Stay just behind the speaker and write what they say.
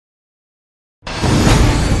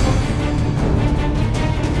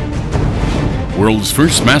world's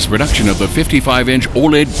first mass production of the 55-inch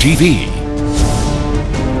OLED-TV.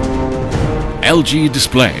 LG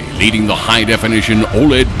Display leading the high-definition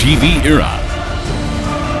OLED-TV era.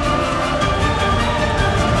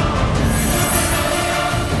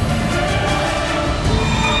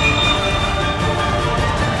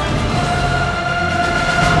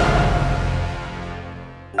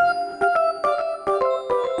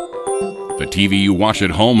 The TV you watch at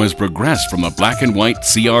home has progressed from the black and white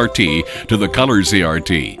CRT to the color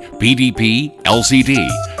CRT, PDP, LCD,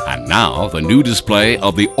 and now the new display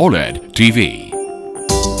of the OLED-TV.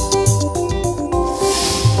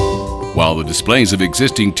 While the displays of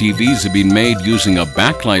existing TVs have been made using a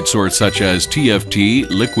backlight source such as TFT,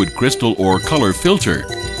 liquid crystal, or color filter,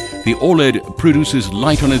 the OLED produces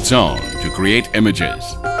light on its own to create images.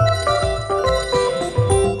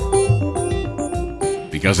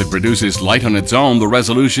 Because it produces light on its own, the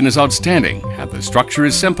resolution is outstanding, and the structure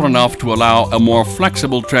is simple enough to allow a more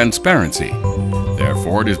flexible transparency.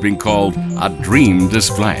 Therefore, it has been called a dream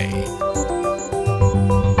display.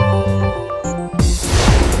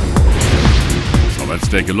 So let's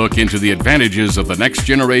take a look into the advantages of the next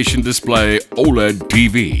generation display,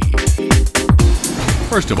 OLED-TV.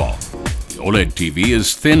 First of all, the OLED-TV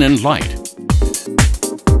is thin and light.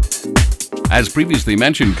 As previously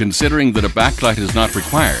mentioned, considering that a backlight is not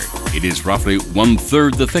required, it is roughly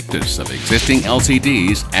 1/3 the thickness of existing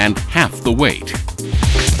LCDs and half the weight.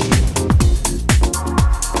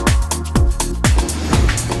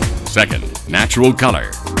 Second, natural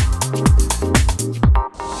color.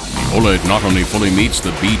 The OLED not only fully meets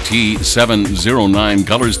the BT709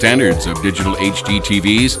 color standards of digital HD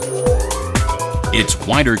TVs, its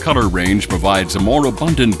wider color range provides a more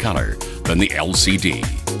abundant color than the LCD.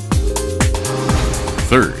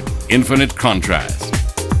 Third, infinite contrast.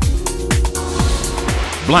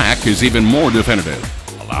 Black is even more definitive,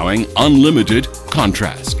 allowing unlimited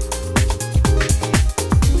contrast.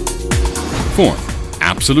 Fourth,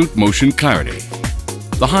 absolute motion clarity.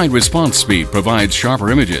 The high response speed provides sharper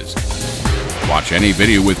images. Watch any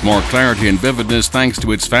video with more clarity and vividness thanks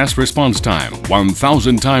to its fast response time,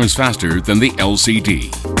 1,000 times faster than the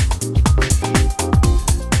LCD.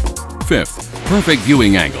 Fifth, perfect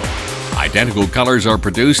viewing angle. Identical colors are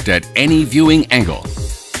produced at any viewing angle.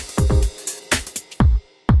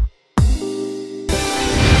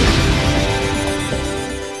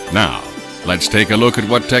 Now, let's take a look at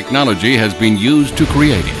what technology has been used to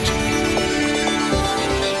create it.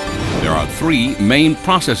 There are three main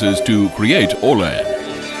processes to create OLED.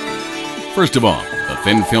 First of all, the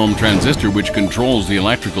thin film transistor which controls the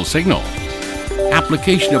electrical signal.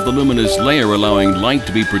 Application of the luminous layer allowing light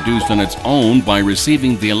to be produced on its own by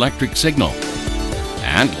receiving the electric signal.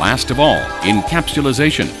 And last of all,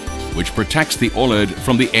 encapsulation, which protects the OLED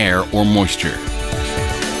from the air or moisture.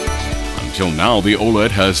 Until now, the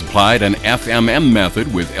OLED has applied an FMM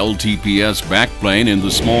method with LTPS backplane in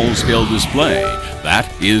the small-scale display,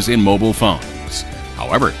 that is in mobile phones.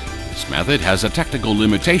 However, this method has a technical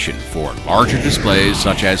limitation for larger displays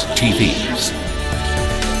such as TVs.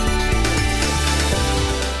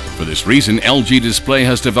 For this reason, LG Display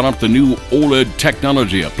has developed the new OLED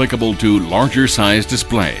technology applicable to larger size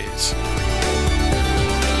displays.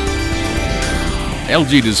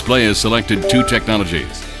 LG Display has selected two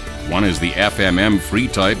technologies. One is the FMM free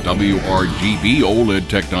type WRGB OLED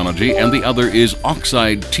technology, and the other is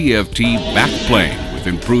oxide TFT backplane with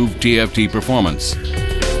improved TFT performance.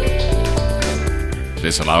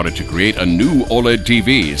 This allowed it to create a new OLED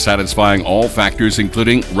TV satisfying all factors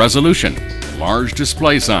including resolution, large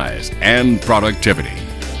display size, and productivity.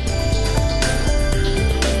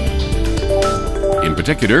 In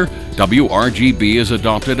particular, WRGB has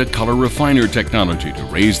adopted a color refiner technology to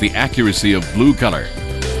raise the accuracy of blue color.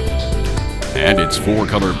 And its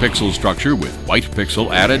 4-color pixel structure with white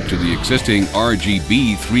pixel added to the existing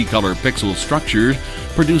RGB 3-color pixel structure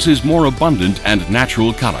produces more abundant and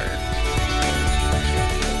natural color.